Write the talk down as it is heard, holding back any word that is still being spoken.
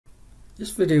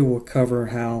This video will cover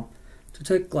how to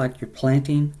take like your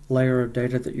planting layer of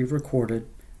data that you've recorded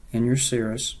in your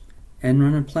Sirrus and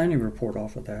run a planting report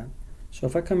off of that. So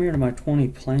if I come here to my 20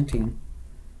 planting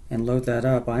and load that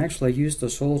up, I actually use the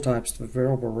soil types of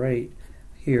variable rate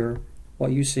here,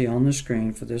 what you see on the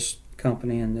screen for this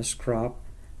company and this crop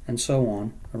and so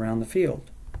on around the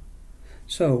field.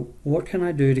 So what can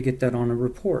I do to get that on a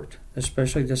report,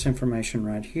 especially this information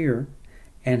right here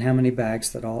and how many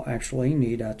bags that I'll actually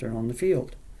need out there on the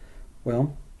field?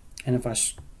 Well, and if I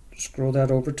scroll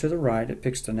that over to the right, it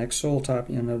picks the next soil type.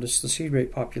 You'll notice the seed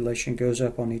rate population goes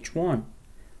up on each one,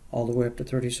 all the way up to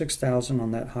 36,000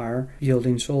 on that higher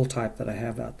yielding soil type that I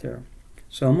have out there.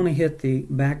 So I'm going to hit the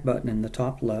back button in the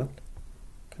top left,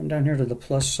 come down here to the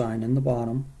plus sign in the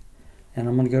bottom, and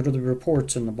I'm going to go to the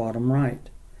reports in the bottom right.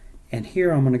 And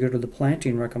here I'm going to go to the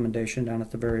planting recommendation down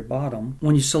at the very bottom.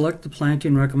 When you select the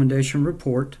planting recommendation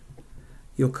report,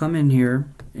 you'll come in here,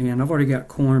 and I've already got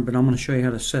corn, but I'm going to show you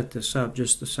how to set this up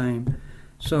just the same.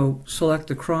 So select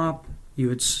the crop, you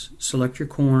would select your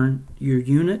corn, your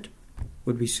unit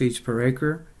would be seeds per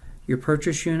acre, your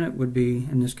purchase unit would be,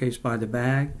 in this case, by the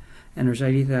bag, and there's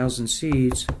 80,000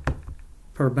 seeds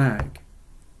per bag.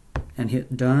 And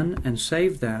hit done and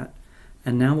save that.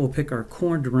 And now we'll pick our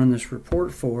corn to run this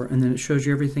report for, and then it shows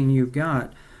you everything you've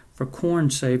got for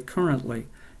corn saved currently.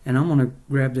 And I'm going to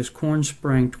grab this corn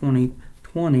spraying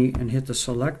 2020 and hit the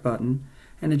select button,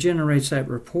 and it generates that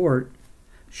report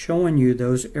showing you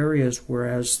those areas,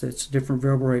 whereas it's different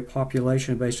variable rate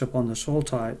population based upon the soil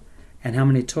type and how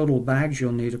many total bags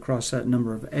you'll need across that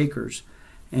number of acres.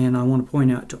 And I want to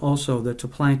point out also that the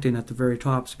planting at the very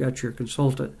top's got your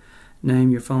consultant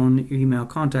name, your phone, your email,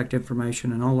 contact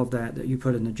information, and all of that you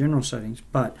put in the general settings.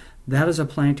 But that is a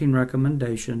planting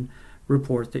recommendation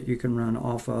report that you can run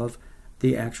off of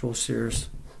the actual Sirrus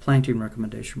planting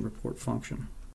recommendation report function.